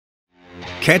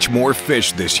Catch more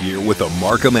fish this year with the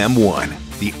MarCum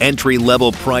M1, the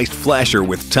entry-level priced flasher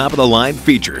with top-of-the-line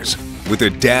features. With a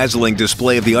dazzling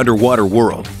display of the underwater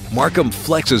world, MarCum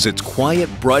flexes its quiet,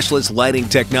 brushless lighting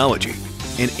technology,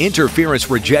 an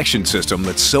interference rejection system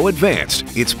that's so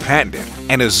advanced it's patented,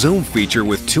 and a zoom feature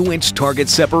with 2-inch target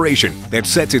separation that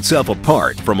sets itself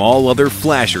apart from all other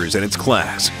flashers in its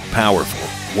class. Powerful,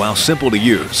 while simple to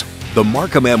use, the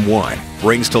MarCum M1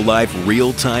 brings to life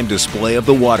real-time display of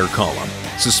the water column,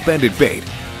 suspended bait,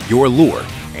 your lure,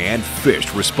 and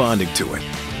fish responding to it.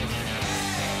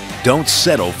 Don't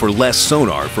settle for less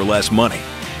sonar for less money.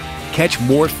 Catch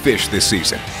more fish this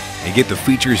season and get the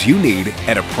features you need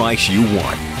at a price you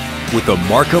want with the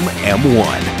MarCum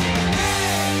M1.